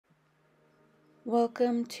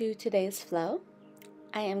Welcome to today's flow.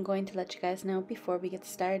 I am going to let you guys know before we get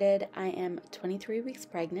started, I am 23 weeks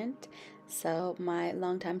pregnant, so my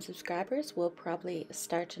longtime subscribers will probably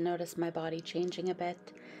start to notice my body changing a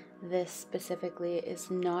bit. This specifically is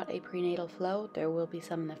not a prenatal flow. There will be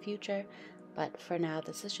some in the future, but for now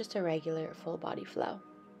this is just a regular full body flow.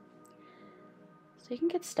 So you can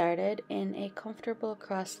get started in a comfortable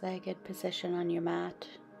cross-legged position on your mat.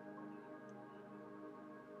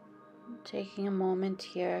 Taking a moment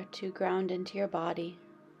here to ground into your body.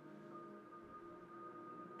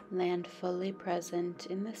 Land fully present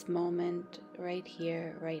in this moment, right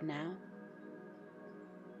here, right now.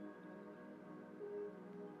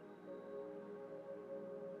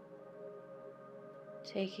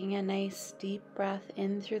 Taking a nice deep breath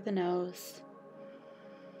in through the nose.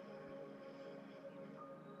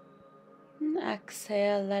 And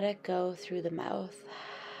exhale, let it go through the mouth.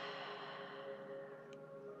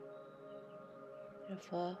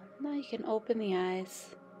 Beautiful. Now you can open the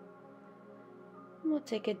eyes. And we'll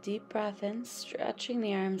take a deep breath in, stretching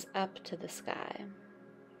the arms up to the sky.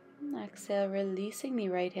 And exhale, releasing the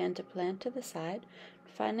right hand to plant to the side,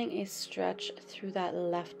 finding a stretch through that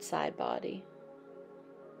left side body.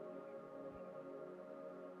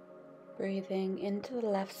 Breathing into the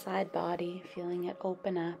left side body, feeling it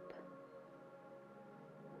open up.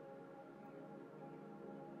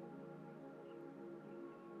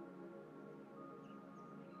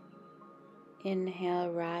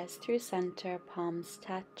 Inhale, rise through center, palms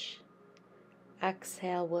touch.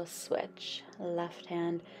 Exhale, we'll switch. Left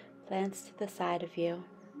hand plants to the side of you,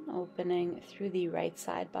 opening through the right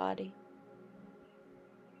side body.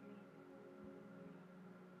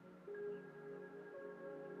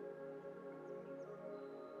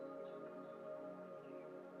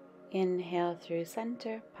 Inhale through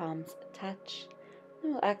center, palms touch.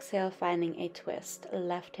 And we'll exhale, finding a twist.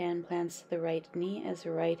 Left hand plants to the right knee as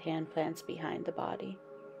right hand plants behind the body.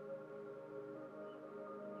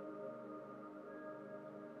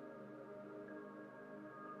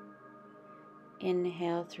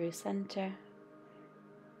 Inhale through center.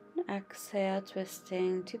 And exhale,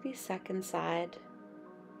 twisting to the second side.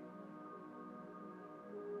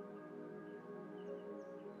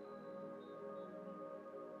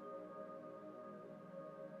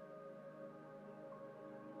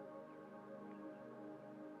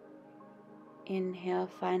 Inhale,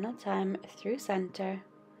 final time through center.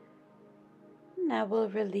 Now we'll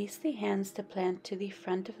release the hands to plant to the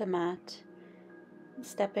front of the mat,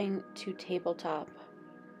 stepping to tabletop.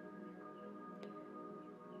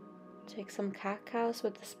 Take some cat-cows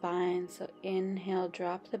with the spine, so inhale,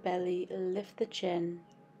 drop the belly, lift the chin.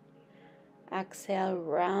 Exhale,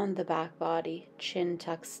 round the back body, chin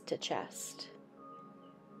tucks to chest.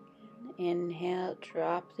 Inhale,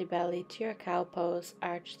 drop the belly to your cow pose,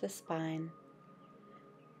 arch the spine.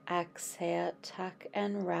 Exhale, tuck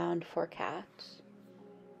and round for cat.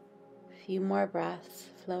 A few more breaths,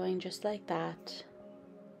 flowing just like that.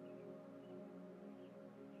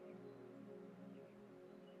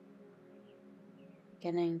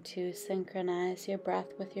 Beginning to synchronize your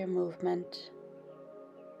breath with your movement.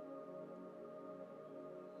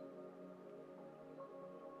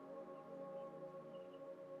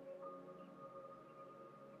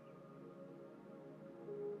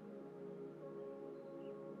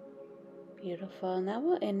 Beautiful. Now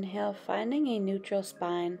we'll inhale, finding a neutral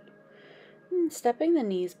spine. And stepping the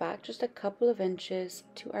knees back just a couple of inches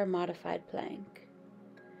to our modified plank.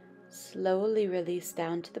 Slowly release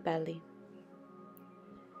down to the belly.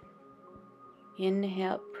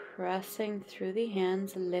 Inhale, pressing through the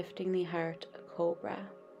hands, lifting the heart, cobra.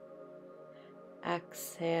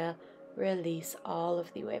 Exhale, release all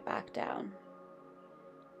of the way back down.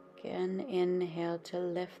 Again, inhale to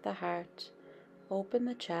lift the heart, open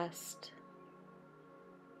the chest.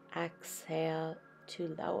 Exhale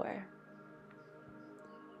to lower.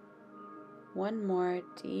 One more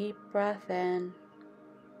deep breath in.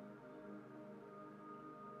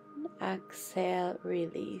 Exhale,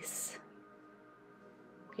 release.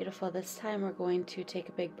 Beautiful. This time we're going to take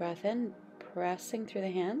a big breath in, pressing through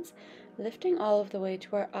the hands, lifting all of the way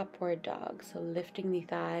to our upward dog. So lifting the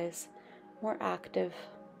thighs, more active.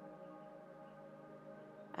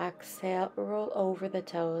 Exhale, roll over the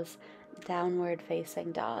toes, downward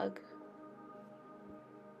facing dog.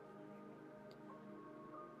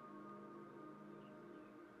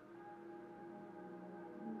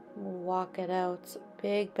 Walk it out,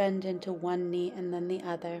 big bend into one knee and then the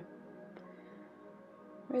other.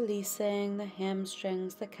 Releasing the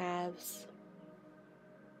hamstrings, the calves.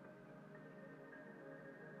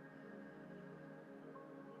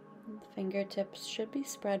 Fingertips should be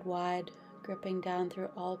spread wide, gripping down through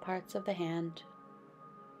all parts of the hand.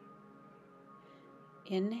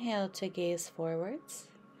 Inhale to gaze forwards.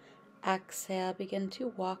 Exhale, begin to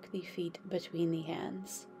walk the feet between the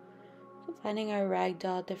hands. So finding our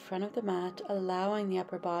ragdoll at the front of the mat, allowing the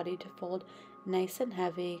upper body to fold nice and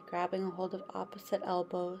heavy, grabbing a hold of opposite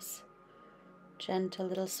elbows. Gentle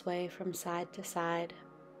little sway from side to side.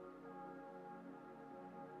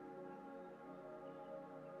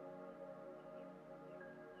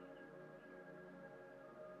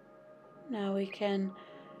 Now we can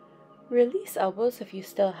release elbows if you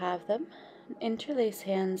still have them. Interlace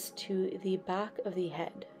hands to the back of the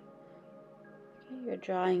head. Okay, you're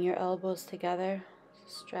drawing your elbows together,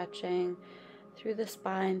 stretching through the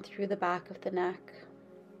spine, through the back of the neck.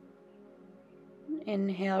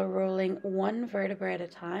 Inhale, rolling one vertebra at a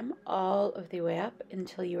time, all of the way up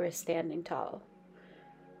until you are standing tall.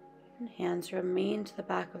 And hands remain to the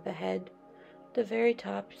back of the head. At the very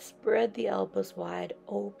top, spread the elbows wide,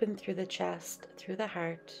 open through the chest, through the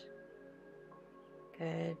heart.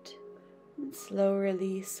 Good. And slow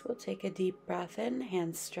release. We'll take a deep breath in,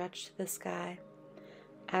 hands stretched to the sky.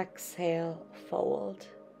 Exhale, fold.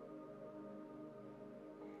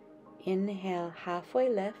 Inhale, halfway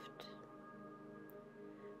lift.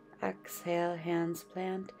 Exhale, hands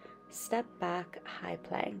plant. Step back, high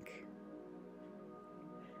plank.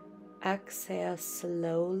 Exhale,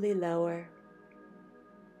 slowly lower.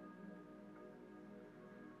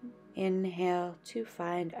 Inhale to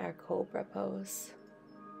find our cobra pose.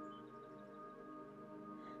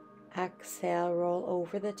 Exhale, roll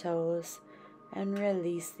over the toes and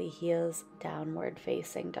release the heels, downward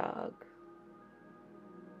facing dog.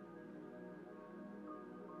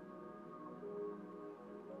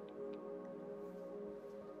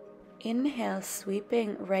 Inhale,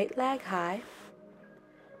 sweeping right leg high.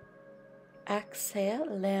 Exhale,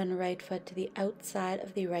 land right foot to the outside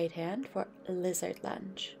of the right hand for lizard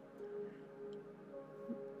lunge.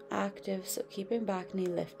 Active, so keeping back knee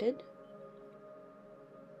lifted.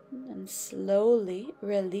 And slowly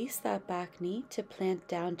release that back knee to plant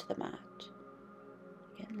down to the mat.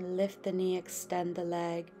 Again, lift the knee, extend the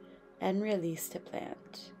leg, and release to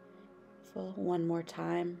plant. Full one more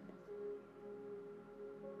time.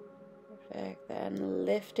 Perfect. Then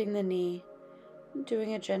lifting the knee,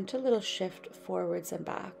 doing a gentle little shift forwards and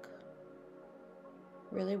back.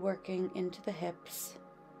 Really working into the hips.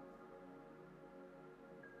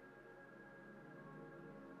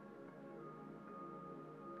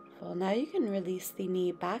 Well, now you can release the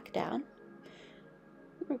knee back down.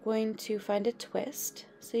 We're going to find a twist,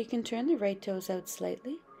 so you can turn the right toes out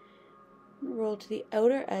slightly. Roll to the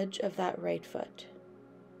outer edge of that right foot.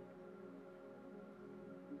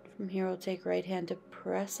 From here, we'll take right hand to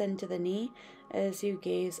press into the knee as you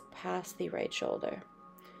gaze past the right shoulder.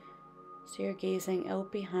 So you're gazing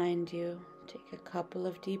out behind you. Take a couple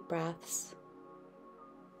of deep breaths.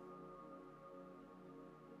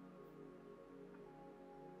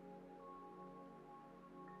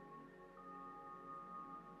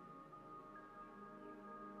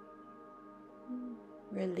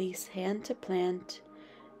 Release hand to plant.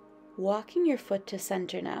 Walking your foot to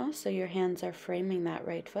center now, so your hands are framing that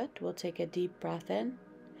right foot. We'll take a deep breath in.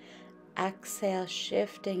 Exhale,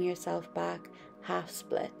 shifting yourself back, half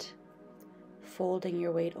split. Folding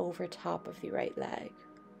your weight over top of the right leg.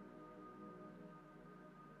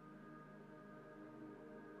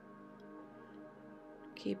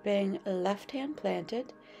 Keeping left hand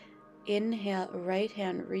planted. Inhale, right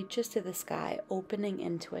hand reaches to the sky, opening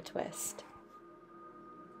into a twist.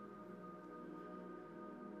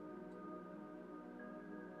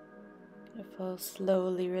 Beautiful.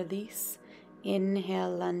 Slowly release.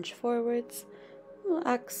 Inhale, lunge forwards.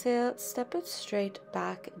 Exhale, step it straight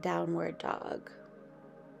back, downward dog.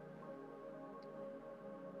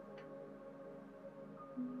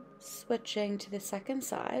 Switching to the second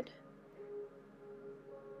side.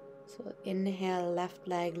 So inhale, left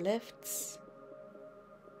leg lifts.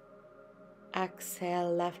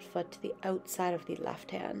 Exhale, left foot to the outside of the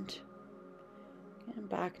left hand. And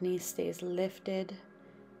back knee stays lifted.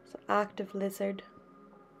 So active lizard.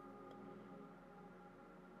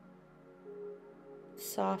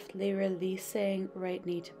 Softly releasing right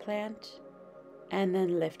knee to plant and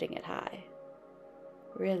then lifting it high.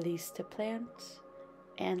 Release to plant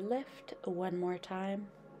and lift one more time.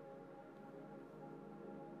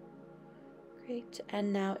 Great.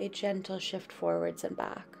 And now a gentle shift forwards and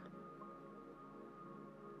back.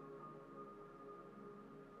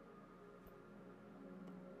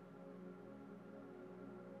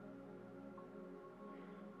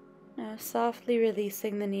 Now softly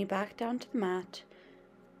releasing the knee back down to the mat.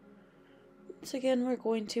 So again, we're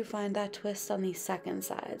going to find that twist on the second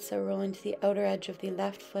side. So rolling to the outer edge of the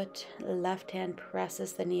left foot, left hand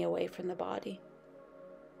presses the knee away from the body.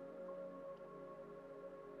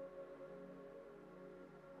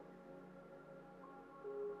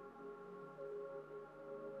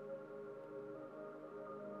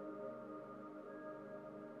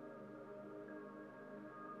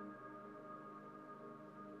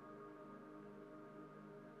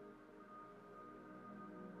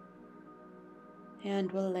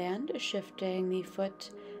 Hand will land, shifting the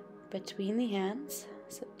foot between the hands.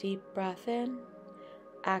 So deep breath in.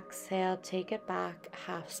 Exhale, take it back,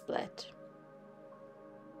 half split.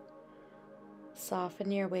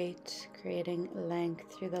 Soften your weight, creating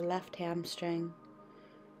length through the left hamstring.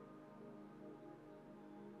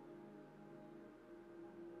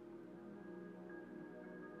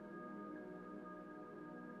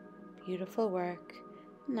 Beautiful work.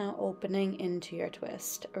 Now opening into your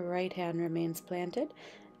twist. Right hand remains planted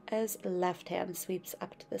as left hand sweeps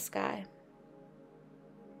up to the sky.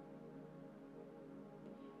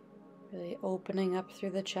 Really opening up through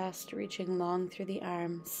the chest, reaching long through the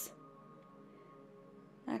arms.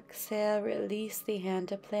 Exhale, release the hand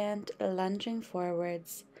to plant, lunging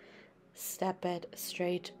forwards. Step it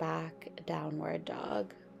straight back, downward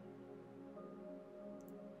dog.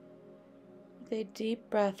 With a deep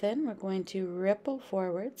breath in, we're going to ripple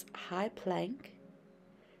forwards, high plank.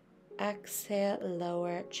 Exhale,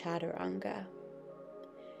 lower chaturanga.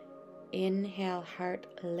 Inhale, heart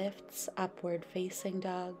lifts, upward facing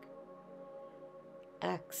dog.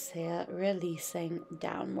 Exhale, releasing,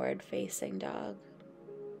 downward facing dog.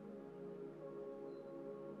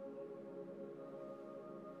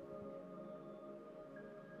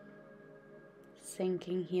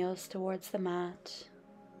 Sinking heels towards the mat.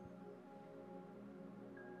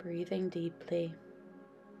 Breathing deeply.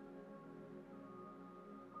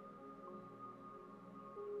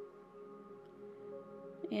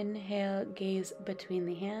 Inhale, gaze between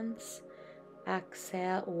the hands.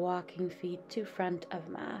 Exhale, walking feet to front of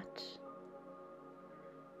mat.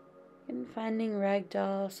 And finding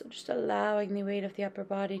ragdoll, so just allowing the weight of the upper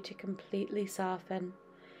body to completely soften.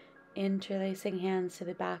 Interlacing hands to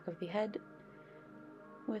the back of the head.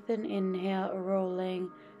 With an inhale, rolling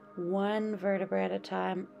one vertebra at a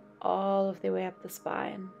time, all of the way up the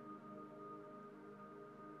spine.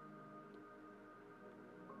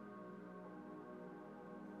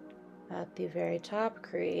 At the very top,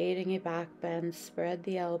 creating a back bend, spread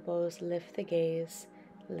the elbows, lift the gaze,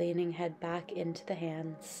 leaning head back into the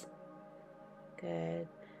hands. Good.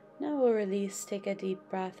 Now we'll release, take a deep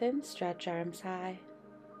breath in, stretch arms high.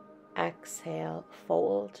 Exhale,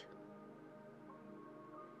 fold.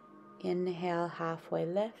 Inhale, halfway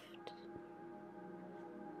lift.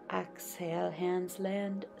 Exhale, hands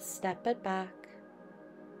land, step it back.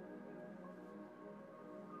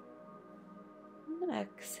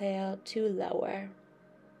 Exhale to lower.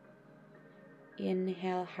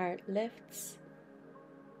 Inhale, heart lifts.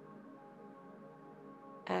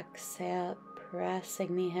 Exhale,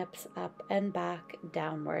 pressing the hips up and back,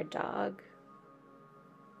 downward dog.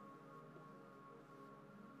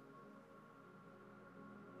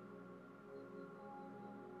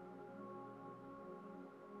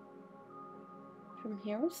 From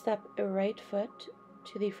here, we'll step a right foot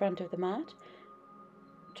to the front of the mat,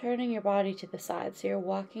 turning your body to the side, so you're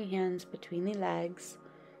walking hands between the legs,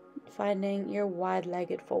 finding your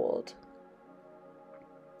wide-legged fold.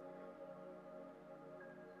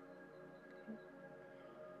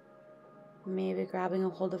 Maybe grabbing a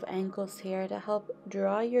hold of ankles here to help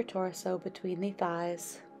draw your torso between the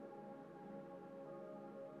thighs.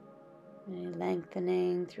 And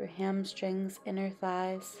lengthening through hamstrings, inner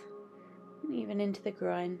thighs, and even into the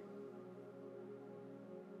groin.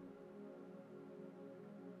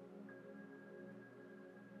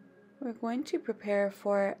 We're going to prepare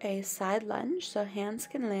for a side lunge, so hands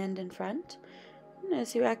can land in front. And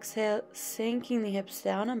as you exhale, sinking the hips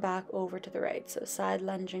down and back over to the right, so side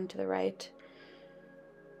lunging to the right.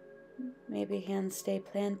 Maybe hands stay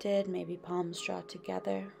planted, maybe palms draw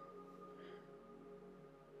together.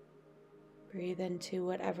 Breathe into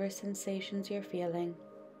whatever sensations you're feeling.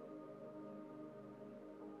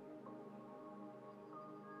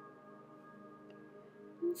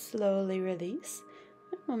 And slowly release.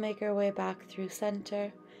 We'll make our way back through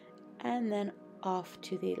center and then off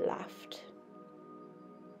to the left.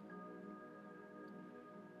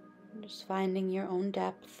 Just finding your own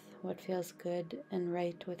depth, what feels good and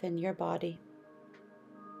right within your body.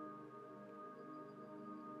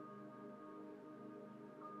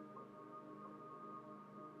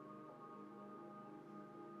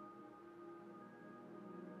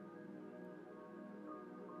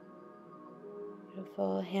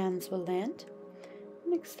 Beautiful. Hands will land.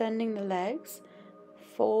 And extending the legs,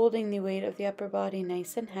 folding the weight of the upper body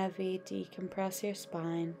nice and heavy, decompress your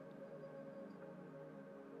spine.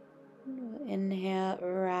 Inhale,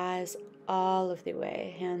 rise all of the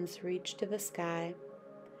way, hands reach to the sky.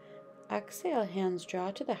 Exhale, hands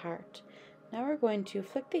draw to the heart. Now we're going to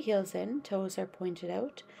flick the heels in, toes are pointed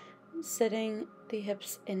out, and sitting the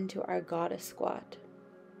hips into our goddess squat.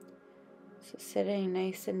 So sitting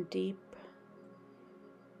nice and deep,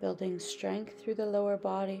 building strength through the lower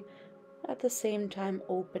body, at the same time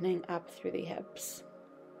opening up through the hips.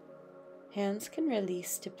 Hands can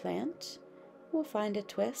release to plant. We'll find a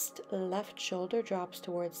twist. Left shoulder drops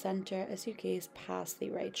towards center as you gaze past the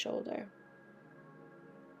right shoulder.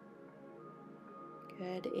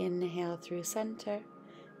 Good. Inhale through center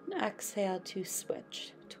and exhale to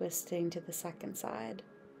switch, twisting to the second side.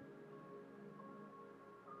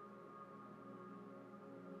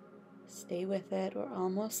 Stay with it. We're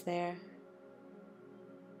almost there.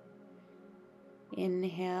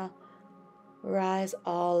 Inhale. Rise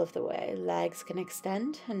all of the way. Legs can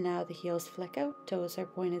extend, and now the heels flick out. Toes are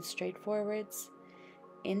pointed straight forwards.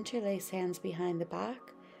 Interlace hands behind the back.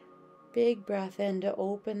 Big breath in to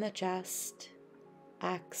open the chest.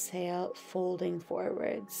 Exhale, folding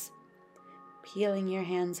forwards. Peeling your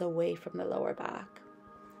hands away from the lower back.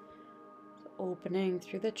 Opening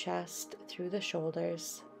through the chest, through the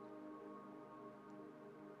shoulders.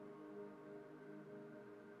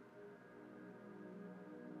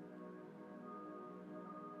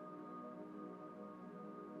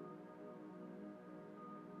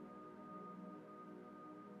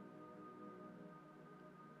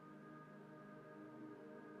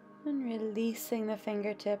 And releasing the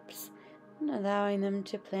fingertips and allowing them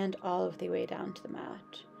to plant all of the way down to the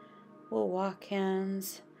mat. We'll walk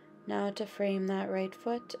hands now to frame that right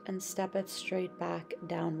foot and step it straight back,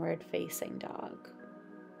 downward facing dog.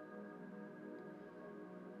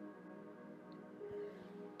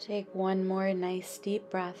 Take one more nice deep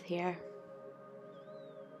breath here.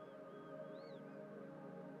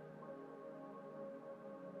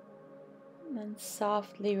 And then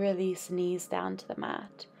softly release knees down to the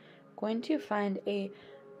mat. Going to find a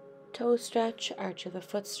toe stretch, arch of the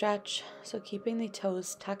foot stretch, so keeping the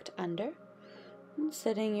toes tucked under and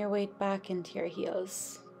sitting your weight back into your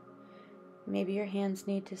heels. Maybe your hands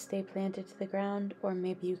need to stay planted to the ground, or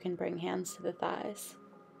maybe you can bring hands to the thighs.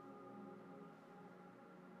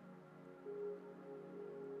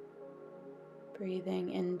 Breathing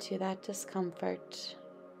into that discomfort.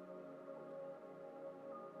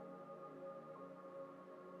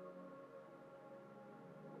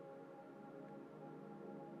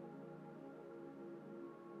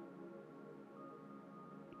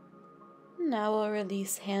 Now we'll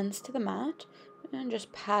release hands to the mat and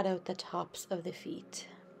just pat out the tops of the feet.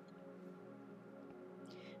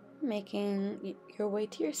 Making your way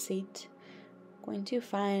to your seat, going to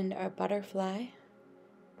find our butterfly,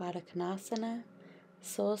 Baddha Konasana,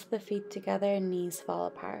 soles of the feet together, knees fall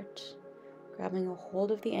apart. Grabbing a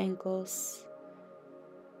hold of the ankles,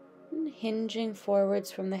 and hinging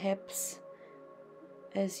forwards from the hips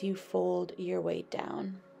as you fold your weight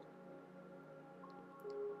down.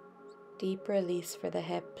 Deep release for the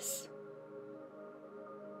hips.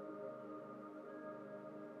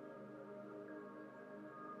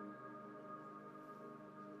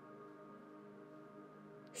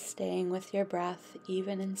 Staying with your breath,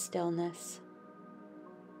 even in stillness.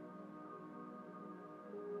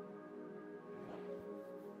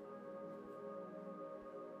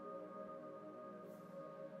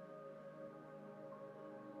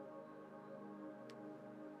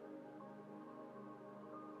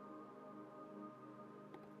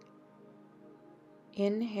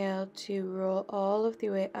 Inhale to roll all of the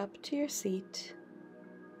way up to your seat.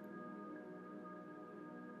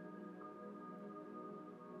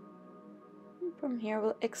 And from here,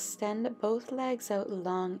 we'll extend both legs out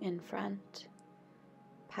long in front.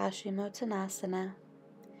 Paschimottanasana.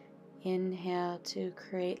 Inhale to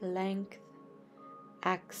create length.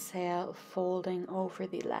 Exhale, folding over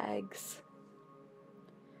the legs.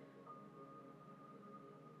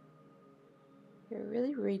 You're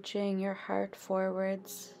really reaching your heart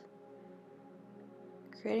forwards,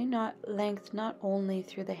 creating length not only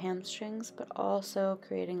through the hamstrings, but also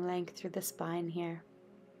creating length through the spine here.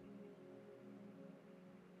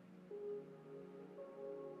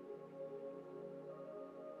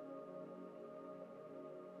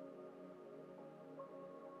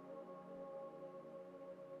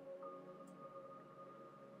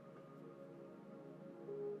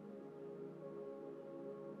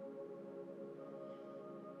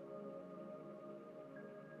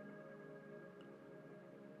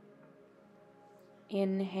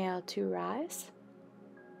 Inhale to rise.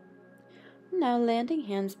 Now landing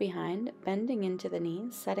hands behind, bending into the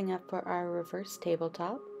knees, setting up for our reverse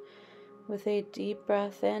tabletop. With a deep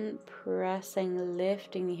breath in, pressing,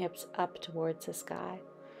 lifting the hips up towards the sky.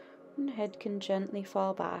 And head can gently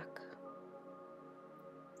fall back.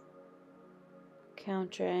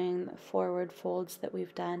 Countering the forward folds that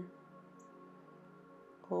we've done.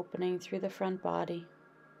 Opening through the front body.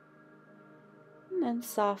 And then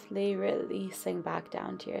softly releasing back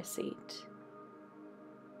down to your seat.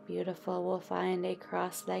 Beautiful. We'll find a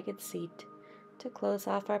cross-legged seat to close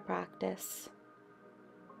off our practice.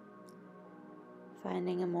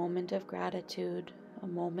 Finding a moment of gratitude, a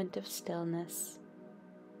moment of stillness.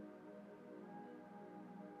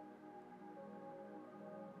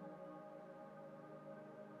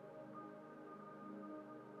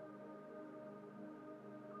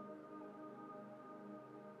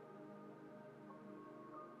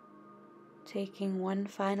 Taking one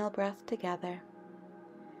final breath together.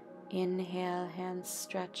 Inhale, hands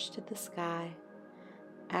stretched to the sky.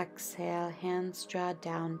 Exhale, hands draw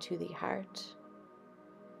down to the heart.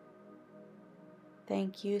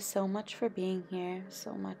 Thank you so much for being here,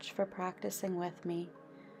 so much for practicing with me.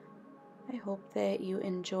 I hope that you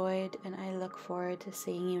enjoyed, and I look forward to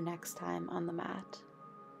seeing you next time on the mat.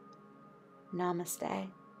 Namaste.